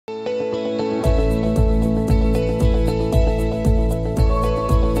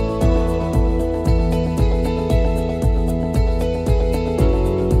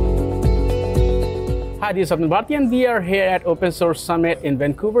Hi, this is Swapnil Bhartiya and we are here at Open Source Summit in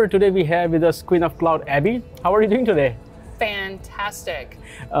Vancouver. Today we have with us Queen of Cloud, Abby. How are you doing today? Fantastic.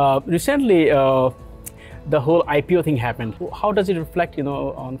 Recently, the whole IPO thing happened. How does it reflect,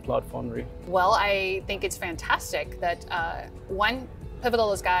 on Cloud Foundry? Well, I think it's fantastic that one, Pivotal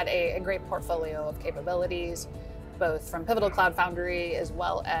has got a great portfolio of capabilities, both from Pivotal Cloud Foundry as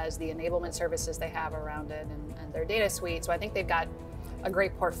well as the enablement services they have around it and their data suite. So I think they've got a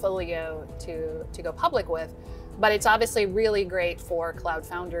great portfolio to go public with. But it's obviously really great for Cloud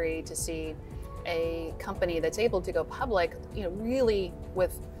Foundry to see a company that's able to go public, really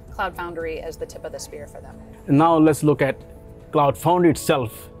with Cloud Foundry as the tip of the spear for them. And now let's look at Cloud Foundry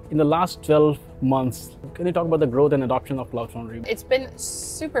itself. In the last 12 months, can you talk about the growth and adoption of Cloud Foundry? It's been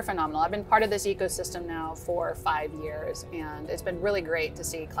super phenomenal. I've been part of this ecosystem now for 5 years, and it's been really great to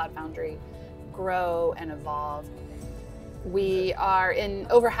see Cloud Foundry grow and evolve. We are in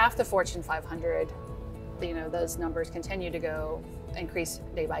over half the Fortune 500. Those numbers continue to increase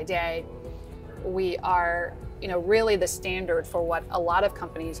day by day. We are, really the standard for what a lot of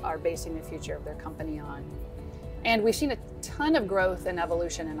companies are basing the future of their company on. And we've seen a ton of growth and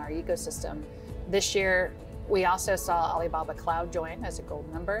evolution in our ecosystem. This year, we also saw Alibaba Cloud join as a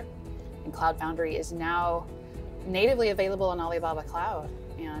gold member, and Cloud Foundry is now natively available on Alibaba Cloud,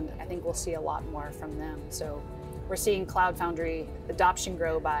 and I think we'll see a lot more from them. So we're seeing Cloud Foundry adoption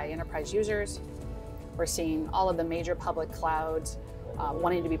grow by enterprise users. We're seeing all of the major public clouds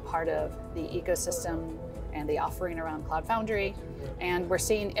wanting to be part of the ecosystem and the offering around Cloud Foundry. And we're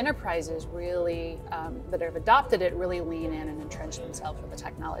seeing enterprises really, that have adopted it, really lean in and entrench themselves with the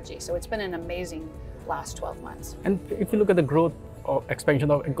technology. So it's been an amazing last 12 months. And if you look at the growth or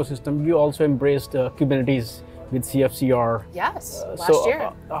expansion of ecosystem, you also embraced Kubernetes with CFCR. Yes, last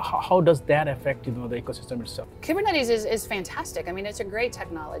year. How does that affect the ecosystem itself? Kubernetes is fantastic. I mean, it's a great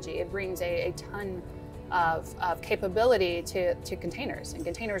technology. It brings a ton of capability to containers, and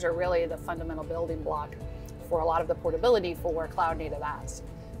containers are really the fundamental building block for a lot of the portability for cloud native apps.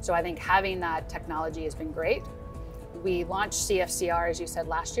 So I think having that technology has been great. We launched CFCR, as you said,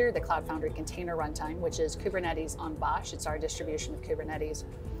 last year, the Cloud Foundry Container Runtime, which is Kubernetes on Bosch. It's our distribution of Kubernetes.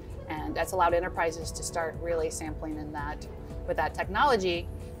 And that's allowed enterprises to start really sampling with that technology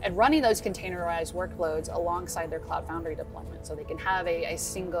and running those containerized workloads alongside their Cloud Foundry deployment. So they can have a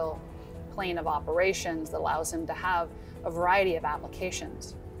single plane of operations that allows them to have a variety of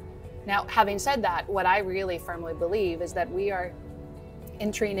applications. Now, having said that, what I really firmly believe is that we are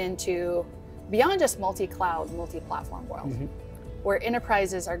entering into beyond just multi-cloud, multi-platform world, where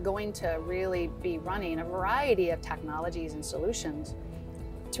enterprises are going to really be running a variety of technologies and solutions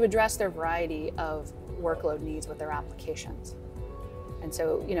to address their variety of workload needs with their applications. And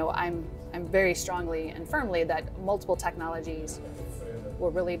so, I'm very strongly and firmly that multiple technologies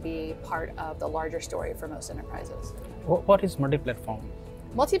will really be part of the larger story for most enterprises. What is multi-platform?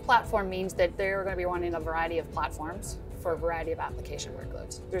 Multi-platform means that they're going to be running a variety of platforms for a variety of application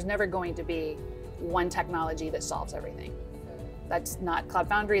workloads. There's never going to be one technology that solves everything. That's not Cloud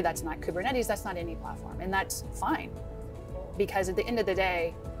Foundry, that's not Kubernetes, that's not any platform, and that's fine. Because at the end of the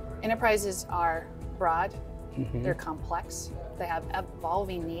day, enterprises are broad, they're complex, they have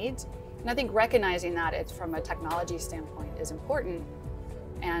evolving needs, and I think recognizing that it's from a technology standpoint is important,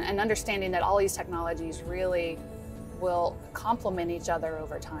 and understanding that all these technologies really will complement each other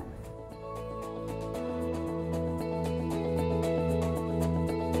over time.